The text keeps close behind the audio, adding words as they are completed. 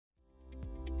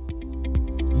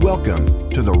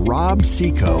Welcome to the Rob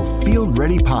Seco Field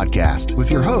Ready Podcast with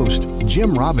your host,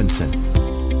 Jim Robinson.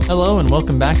 Hello and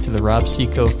welcome back to the Rob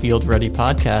Seco Field Ready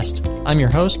Podcast. I'm your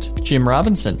host, Jim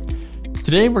Robinson.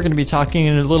 Today we're going to be talking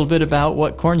a little bit about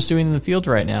what corn's doing in the field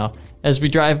right now. As we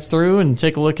drive through and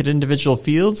take a look at individual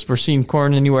fields, we're seeing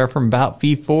corn anywhere from about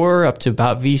V4 up to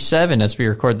about V7 as we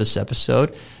record this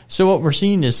episode. So what we're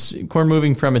seeing is corn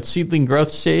moving from its seedling growth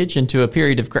stage into a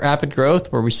period of rapid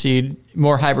growth where we see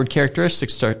more hybrid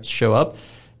characteristics start to show up.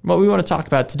 What we want to talk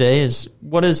about today is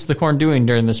what is the corn doing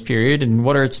during this period and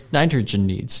what are its nitrogen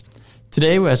needs.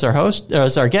 Today, as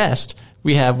our guest,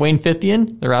 we have Wayne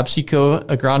Fithian, the Rob Seco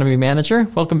Agronomy Manager.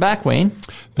 Welcome back, Wayne.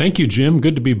 Thank you, Jim.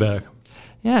 Good to be back.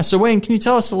 Yeah, so Wayne, can you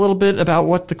tell us a little bit about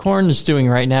what the corn is doing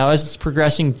right now as it's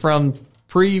progressing from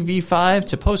pre-V5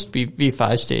 to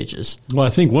post-V5 stages? Well,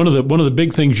 I think one of the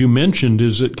big things you mentioned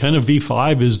is that kind of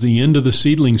V5 is the end of the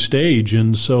seedling stage,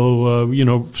 and so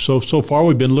so far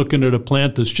we've been looking at a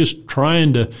plant that's just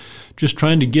trying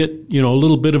to get a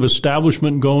little bit of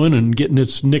establishment going and getting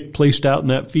its nick placed out in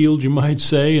that field, you might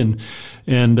say, and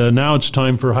now it's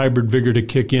time for hybrid vigor to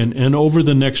kick in. And over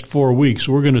the next 4 weeks,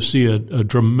 we're going to see a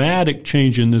dramatic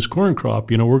change in this corn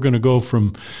crop. We're going to go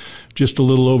from just a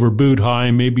little over boot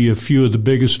high, maybe a few of the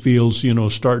biggest fields,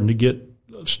 starting to get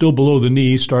still below the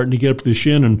knee, starting to get up to the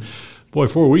shin. And boy,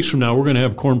 4 weeks from now, we're going to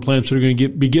have corn plants that are going to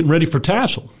be getting ready for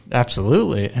tassel.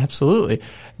 Absolutely.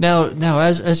 Now,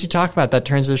 as you talk about that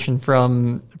transition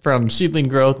from seedling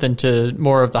growth into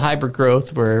more of the hybrid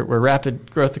growth where rapid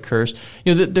growth occurs,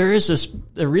 there is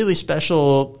a really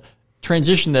special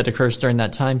transition that occurs during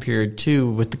that time period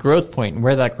too, with the growth point and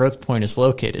where that growth point is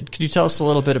located. Could you tell us a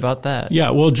little bit about that?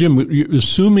 Yeah, well, Jim,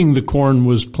 assuming the corn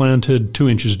was planted 2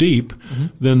 inches deep,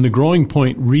 then the growing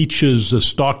point reaches a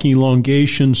stalk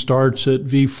elongation, starts at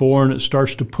V4, and it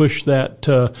starts to push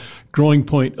that growing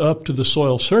point up to the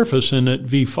soil surface. And at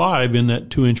V5, in that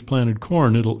 2-inch planted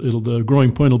corn, the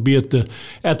growing point will be at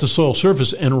the soil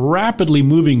surface and rapidly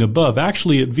moving above.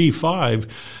 Actually, at V5,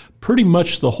 pretty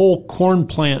much the whole corn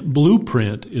plant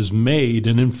blueprint is made.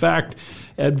 And in fact,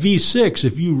 at V6,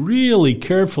 if you really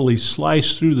carefully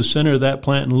slice through the center of that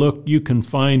plant and look, you can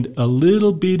find a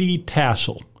little bitty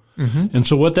tassel. And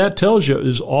so what that tells you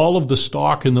is all of the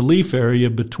stalk and the leaf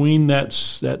area between that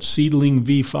seedling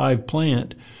V5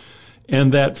 plant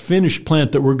and that finished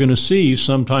plant that we're going to see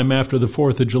sometime after the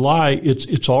 4th of July,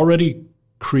 it's already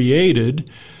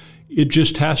created. It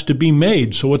just has to be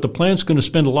made. So what the plant's going to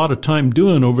spend a lot of time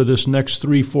doing over this next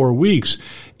 3-4 weeks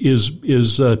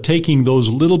is taking those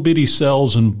little bitty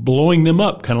cells and blowing them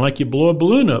up, kind of like you blow a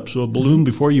balloon up. So a balloon,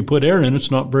 before you put air in,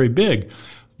 it's not very big.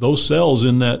 Those cells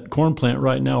in that corn plant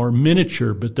right now are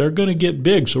miniature, but they're going to get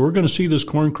big. So we're going to see this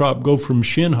corn crop go from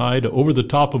shin high to over the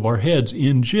top of our heads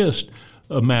in just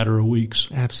a matter of weeks.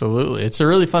 Absolutely. It's a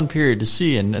really fun period to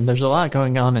see, and there's a lot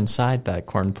going on inside that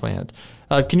corn plant.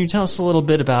 Can you tell us a little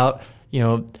bit about,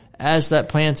 as that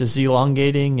plant is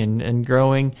elongating and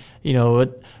growing, you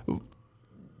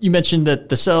mentioned that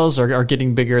the cells are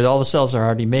getting bigger, all the cells are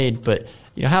already made, but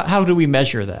how do we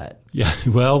measure that? Yeah,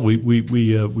 well, we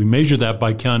measure that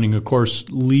by counting, of course,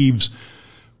 leaves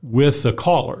with a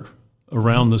collar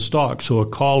around the stalk. So a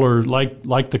collar,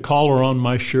 like the collar on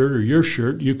my shirt or your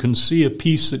shirt, you can see a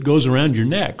piece that goes around your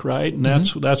neck, right? And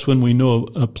that's when we know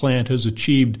a plant has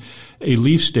achieved a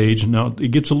leaf stage. Now, it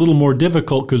gets a little more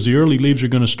difficult because the early leaves are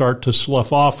going to start to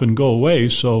slough off and go away.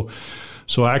 So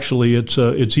actually,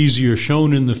 it's easier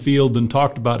shown in the field than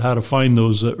talked about how to find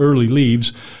those early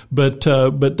leaves. But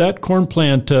that corn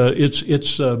plant,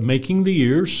 it's making the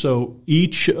ears. So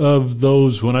each of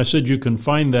those, when I said you can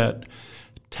find that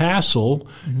tassel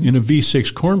in a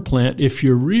V6 corn plant, if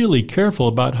you're really careful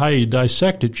about how you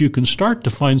dissect it, you can start to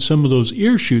find some of those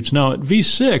ear shoots. Now, at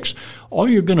V6, all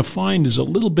you're going to find is a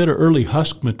little bit of early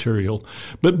husk material.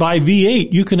 But by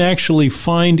V8, you can actually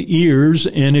find ears,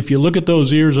 and if you look at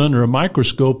those ears under a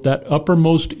microscope, that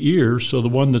uppermost ear, so the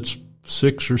one that's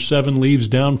 6 or 7 leaves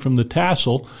down from the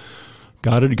tassel,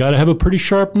 got to have a pretty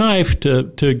sharp knife to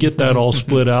get that all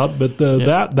split out. But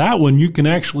that one you can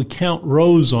actually count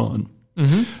rows on.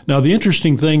 Now, the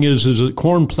interesting thing is that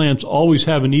corn plants always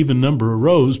have an even number of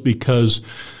rows because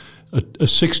a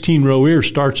 16-row ear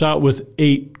starts out with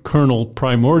 8 kernel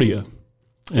primordia.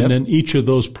 And then each of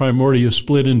those primordia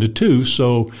split into 2.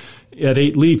 So at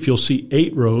 8 leaf, you'll see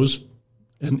 8 rows,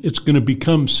 and it's going to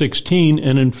become 16.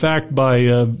 And in fact, by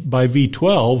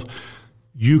V12,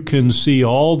 you can see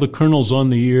all the kernels on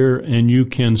the ear, and you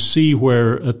can see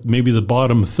where at maybe the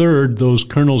bottom third, those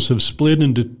kernels have split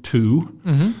into two.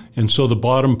 Mm-hmm. And so the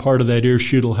bottom part of that ear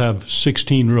shoot will have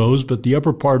 16 rows, but the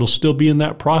upper part will still be in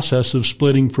that process of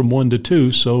splitting from 1 to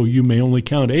 2. So you may only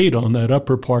count 8 on that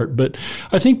upper part. But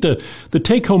I think the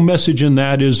take-home message in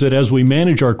that is that as we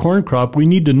manage our corn crop, we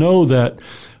need to know that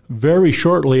very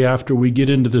shortly after we get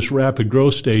into this rapid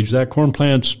growth stage, that corn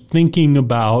plant's thinking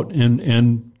about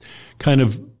and kind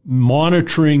of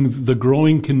monitoring the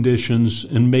growing conditions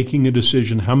and making a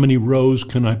decision, how many rows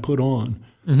can I put on?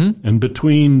 Mm-hmm. And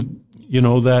between,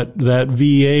 that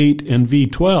V8 and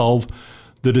V12,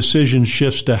 the decision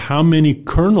shifts to how many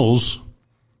kernels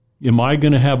am I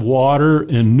going to have water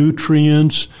and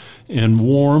nutrients and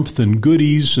warmth and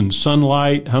goodies and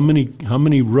sunlight? How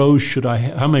many rows should I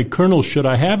how many kernels should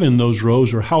I have in those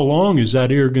rows, or how long is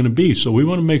that ear going to be? So we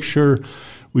want to make sure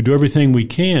we do everything we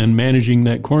can managing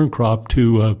that corn crop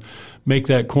to make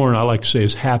that corn, I like to say,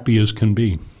 as happy as can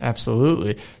be.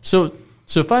 Absolutely. So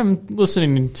if I'm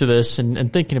listening to this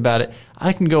and thinking about it,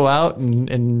 I can go out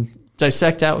and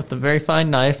dissect out with a very fine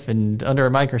knife and under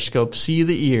a microscope, see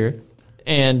the ear,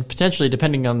 and potentially,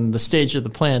 depending on the stage of the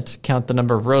plant, count the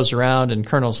number of rows around and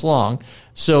kernels long.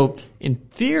 So in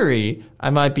theory,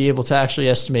 I might be able to actually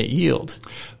estimate yield.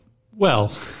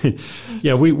 Well,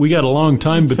 yeah, we got a long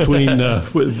time between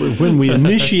when we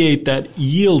initiate that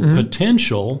yield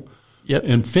potential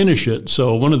and finish it.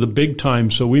 So one of the big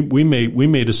times, so we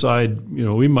may decide,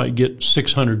 we might get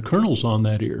 600 kernels on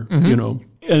that ear,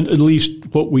 and at least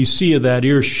what we see of that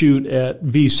ear shoot at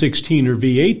V16 or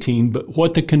V18, but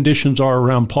what the conditions are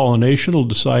around pollination will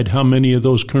decide how many of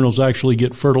those kernels actually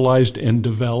get fertilized and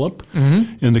develop.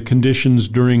 Mm-hmm. And the conditions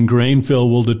during grain fill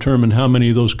will determine how many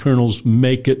of those kernels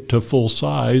make it to full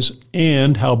size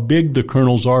and how big the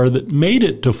kernels are that made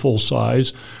it to full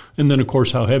size, and then, of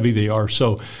course, how heavy they are.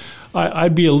 So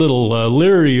I'd be a little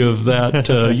leery of that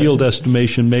yield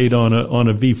estimation made on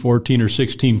a V14 or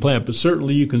 16 plant, but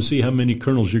certainly you can see how many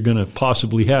kernels you're going to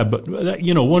possibly have. But,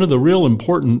 one of the real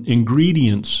important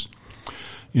ingredients,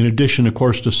 in addition, of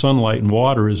course, to sunlight and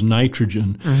water, is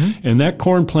nitrogen. Mm-hmm. And that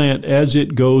corn plant, as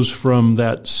it goes from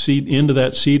that seed into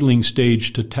that seedling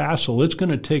stage to tassel, it's going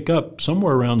to take up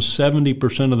somewhere around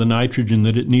 70% of the nitrogen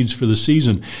that it needs for the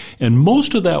season. And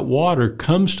most of that water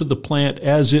comes to the plant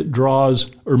as it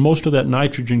draws, or most of that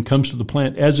nitrogen comes to the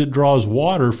plant as it draws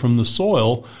water from the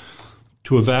soil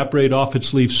to evaporate off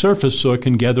its leaf surface so it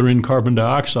can gather in carbon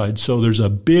dioxide. So there's a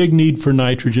big need for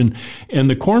nitrogen. And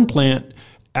the corn plant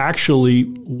actually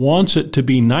wants it to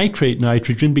be nitrate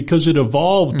nitrogen because it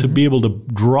evolved to be able to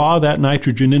draw that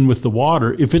nitrogen in with the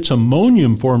water. If it's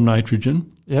ammonium form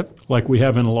nitrogen, like we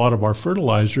have in a lot of our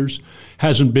fertilizers,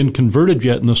 hasn't been converted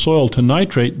yet in the soil to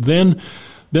nitrate, then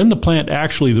the plant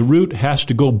actually, the root has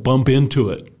to go bump into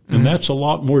it. And that's a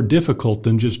lot more difficult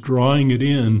than just drawing it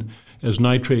in as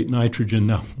nitrate nitrogen.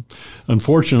 Now,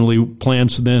 unfortunately,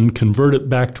 plants then convert it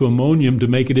back to ammonium to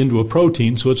make it into a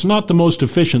protein, so it's not the most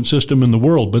efficient system in the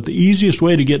world. But the easiest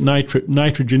way to get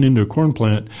nitrogen into a corn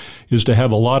plant is to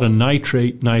have a lot of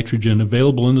nitrate nitrogen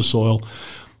available in the soil.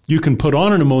 You can put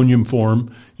on an ammonium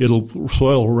form,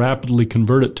 soil will rapidly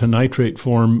convert it to nitrate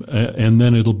form, and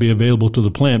then it'll be available to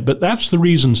the plant. But that's the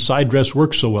reason side dress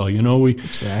works so well.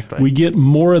 We get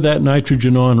more of that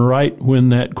nitrogen on right when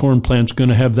that corn plant's going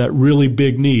to have that really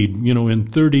big need. In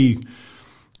 30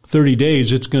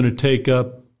 days, it's going to take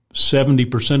up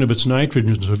 70% of its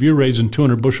nitrogen. So if you're raising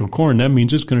 200 bushel corn, that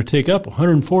means it's going to take up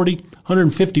 140,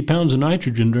 150 pounds of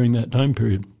nitrogen during that time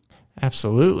period.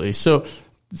 Absolutely. So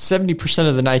 70%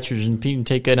 of the nitrogen being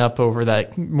taken up over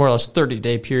that more or less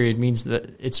 30-day period means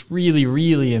that it's really,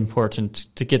 really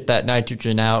important to get that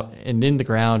nitrogen out and in the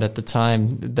ground at the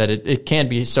time that it can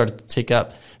be started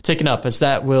to taken up, as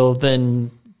that will then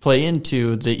play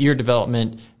into the ear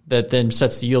development that then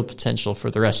sets the yield potential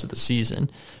for the rest of the season.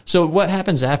 So what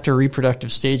happens after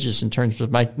reproductive stages in terms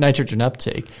of nitrogen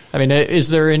uptake? I mean, is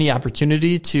there any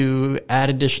opportunity to add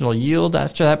additional yield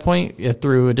after that point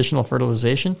through additional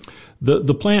fertilization?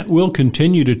 The plant will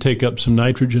continue to take up some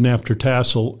nitrogen after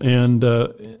tassel, and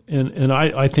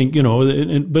I think,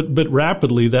 but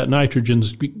rapidly that nitrogen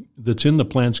that's in the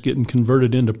plant's getting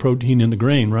converted into protein in the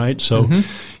grain, right? So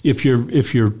if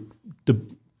you're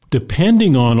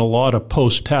depending on a lot of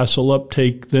post-tassel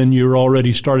uptake, then you're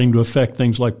already starting to affect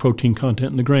things like protein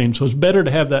content in the grain. So it's better to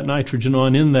have that nitrogen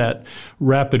on in that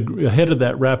ahead of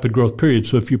that rapid growth period.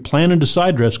 So if you're planning to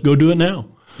side dress, go do it now.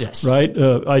 Yes. Right?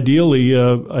 Ideally,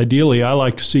 I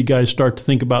like to see guys start to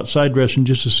think about side dressing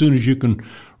just as soon as you can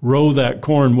row that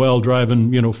corn well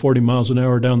driving, 40 miles an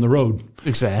hour down the road.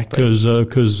 Exactly.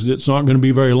 Because it's not going to be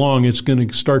very long. It's going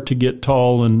to start to get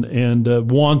tall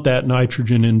and want that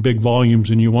nitrogen in big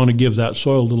volumes, and you want to give that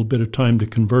soil a little bit of time to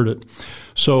convert it.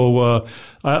 So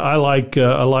I like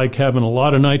having a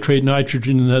lot of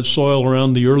nitrogen in that soil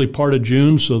around the early part of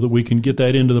June so that we can get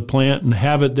that into the plant and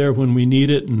have it there when we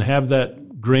need it and have that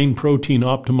grain protein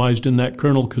optimized in that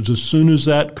kernel, because as soon as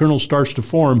that kernel starts to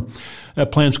form,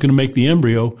 that plant's going to make the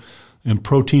embryo, and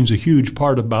protein's a huge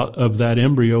part of that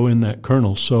embryo in that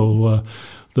kernel. So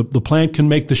the plant can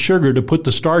make the sugar to put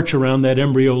the starch around that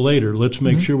embryo later. Let's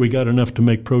make sure we got enough to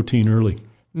make protein early.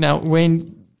 Now,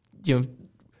 Wayne,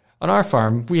 on our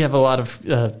farm, we have a lot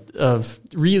of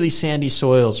really sandy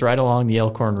soils right along the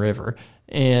Elkhorn River.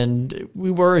 And we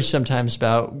worry sometimes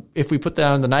about if we put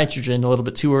down the nitrogen a little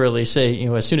bit too early, say,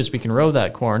 as soon as we can row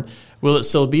that corn, will it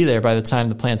still be there by the time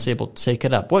the plant's able to take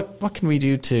it up? What can we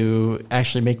do to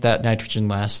actually make that nitrogen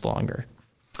last longer?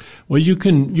 Well, you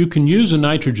can use a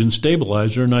nitrogen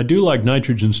stabilizer, and I do like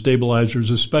nitrogen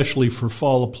stabilizers, especially for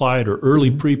fall applied or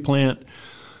early pre-plant.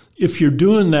 If you're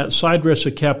doing that side dress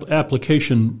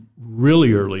application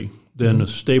really early, then a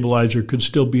stabilizer could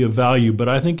still be of value. But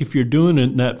I think if you're doing it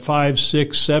in that 5,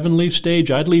 6, 7 leaf stage,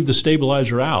 I'd leave the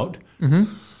stabilizer out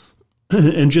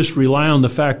and just rely on the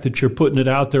fact that you're putting it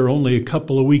out there only a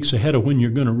couple of weeks ahead of when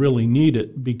you're going to really need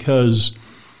it. Because,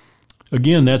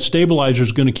 again, that stabilizer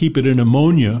is going to keep it in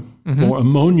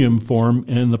ammonium form,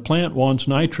 and the plant wants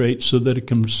nitrate so that it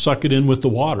can suck it in with the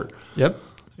water. Yep.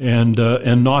 And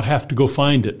not have to go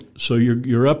find it. So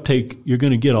your uptake, you're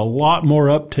going to get a lot more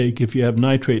uptake if you have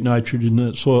nitrate nitrogen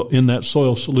in that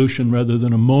soil solution rather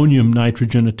than ammonium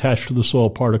nitrogen attached to the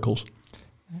soil particles.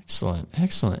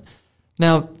 Excellent.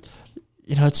 Now,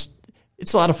 it's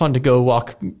a lot of fun to go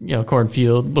walk,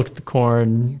 cornfield, look at the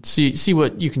corn, see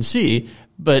what you can see.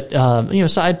 But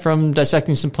aside from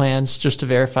dissecting some plants just to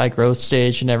verify growth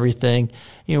stage and everything,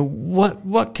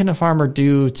 what can a farmer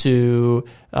do to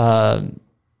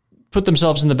put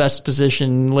themselves in the best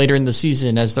position later in the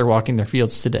season as they're walking their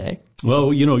fields today?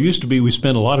 Well, used to be we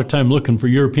spent a lot of time looking for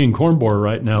European corn borer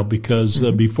right now because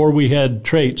before we had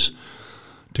traits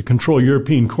to control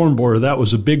European corn borer, that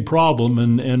was a big problem.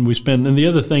 And we spent, and the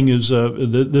other thing is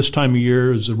this time of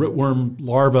year is the rootworm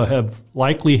larvae have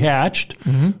likely hatched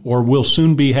or will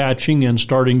soon be hatching and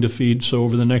starting to feed. So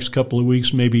over the next couple of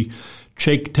weeks, maybe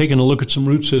taking a look at some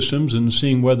root systems and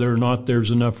seeing whether or not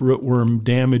there's enough rootworm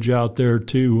damage out there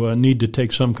to need to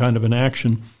take some kind of an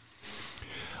action.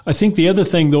 I think the other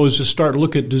thing, though, is to start to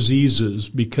look at diseases,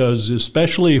 because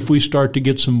especially if we start to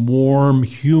get some warm,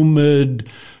 humid,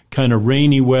 kind of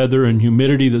rainy weather and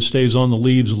humidity that stays on the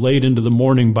leaves late into the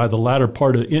morning by the latter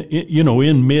part of,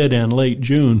 in mid and late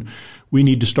June, we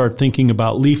need to start thinking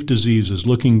about leaf diseases,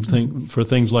 looking for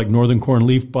things like northern corn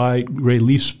leaf blight, gray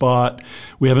leaf spot.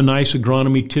 We have a nice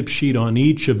agronomy tip sheet on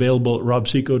each available at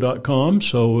robseco.com.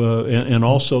 So, and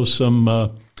also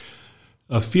some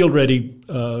field-ready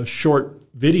short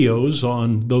videos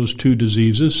on those two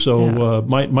diseases. So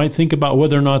might think about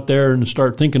whether or not there and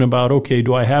start thinking about, okay,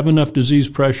 do I have enough disease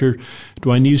pressure?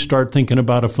 Do I need to start thinking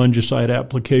about a fungicide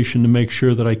application to make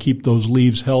sure that I keep those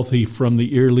leaves healthy from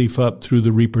the ear leaf up through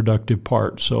the reproductive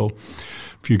part? So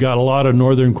if you got a lot of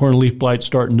northern corn leaf blight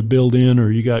starting to build in,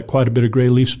 or you got quite a bit of gray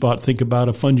leaf spot, think about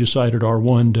a fungicide at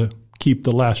R1 to keep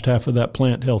the last half of that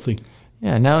plant healthy.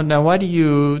 Yeah. Now, why do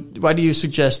you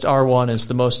suggest R1 is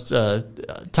the most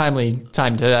timely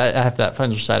time to have that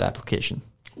fungicide application?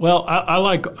 Well, I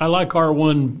like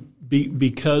R1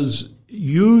 because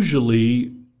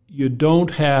usually you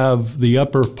don't have the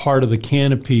upper part of the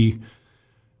canopy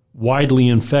widely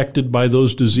infected by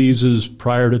those diseases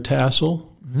prior to tassel.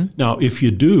 Now, if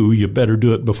you do, you better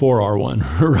do it before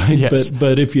R1, right? Yes.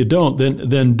 But if you don't,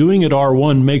 then doing it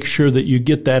R1 makes sure that you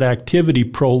get that activity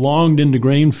prolonged into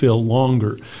grain fill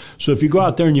longer. So if you go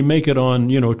out there and you make it on,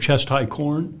 chest-high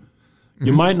corn,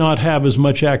 you might not have as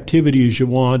much activity as you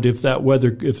want if that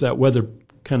weather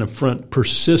kind of front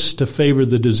persists to favor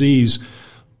the disease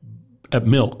at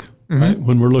milk. Right?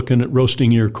 When we're looking at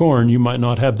roasting your corn, you might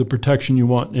not have the protection you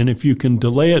want. And if you can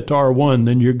delay it to R1,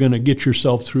 then you're going to get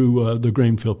yourself through the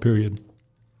grain fill period.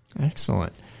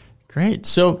 Excellent. Great.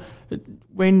 So,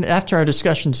 Wayne, after our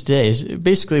discussion today,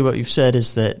 basically what you've said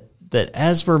is that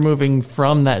as we're moving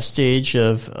from that stage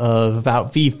of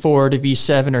about V4 to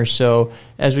V7 or so,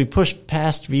 as we push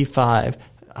past V5,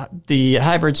 the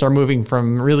hybrids are moving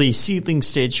from really seedling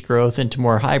stage growth into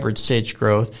more hybrid stage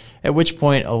growth, at which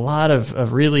point a lot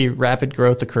of really rapid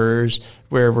growth occurs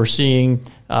where we're seeing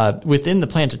within the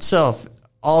plant itself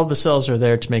all the cells are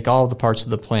there to make all of the parts of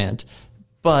the plant,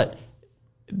 but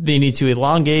they need to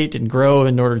elongate and grow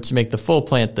in order to make the full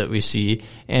plant that we see.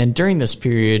 And during this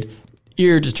period,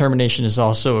 ear determination is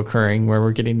also occurring, where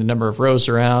we're getting the number of rows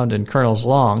around and kernels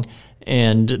long,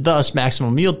 and thus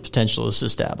maximum yield potential is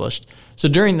established. So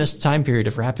during this time period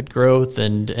of rapid growth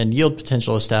and yield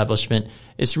potential establishment,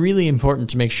 it's really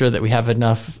important to make sure that we have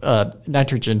enough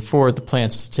nitrogen for the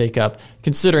plants to take up,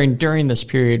 considering during this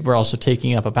period we're also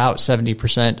taking up about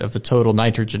 70% of the total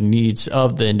nitrogen needs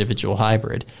of the individual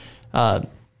hybrid.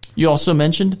 You also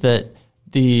mentioned that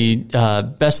the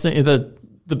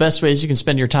best ways you can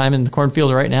spend your time in the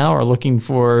cornfield right now are looking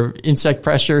for insect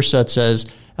pressure, such as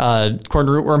corn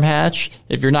rootworm hatch.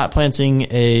 If you're not planting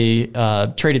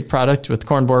a traded product with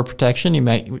corn borer protection, you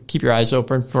might keep your eyes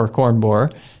open for corn borer.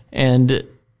 And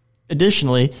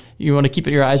additionally, you want to keep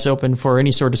your eyes open for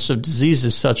any sort of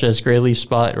diseases such as gray leaf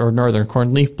spot or northern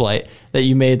corn leaf blight that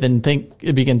you may then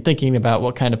begin thinking about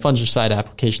what kind of fungicide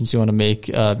applications you want to make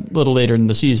a little later in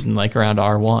the season, like around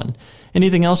R1.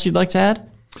 Anything else you'd like to add?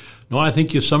 No, I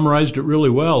think you summarized it really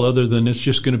well, other than it's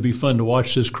just going to be fun to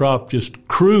watch this crop just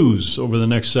cruise over the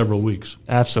next several weeks.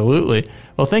 Absolutely.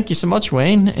 Well, thank you so much,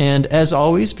 Wayne. And as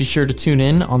always, be sure to tune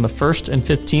in on the 1st and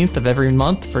 15th of every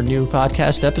month for new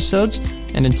podcast episodes.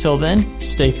 And until then,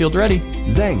 stay field ready.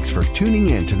 Thanks for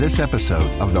tuning in to this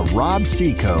episode of the Rob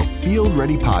Seco Field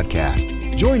Ready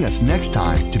Podcast. Join us next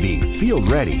time to be field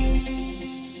ready.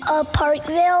 A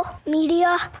Parkville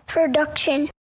Media Production.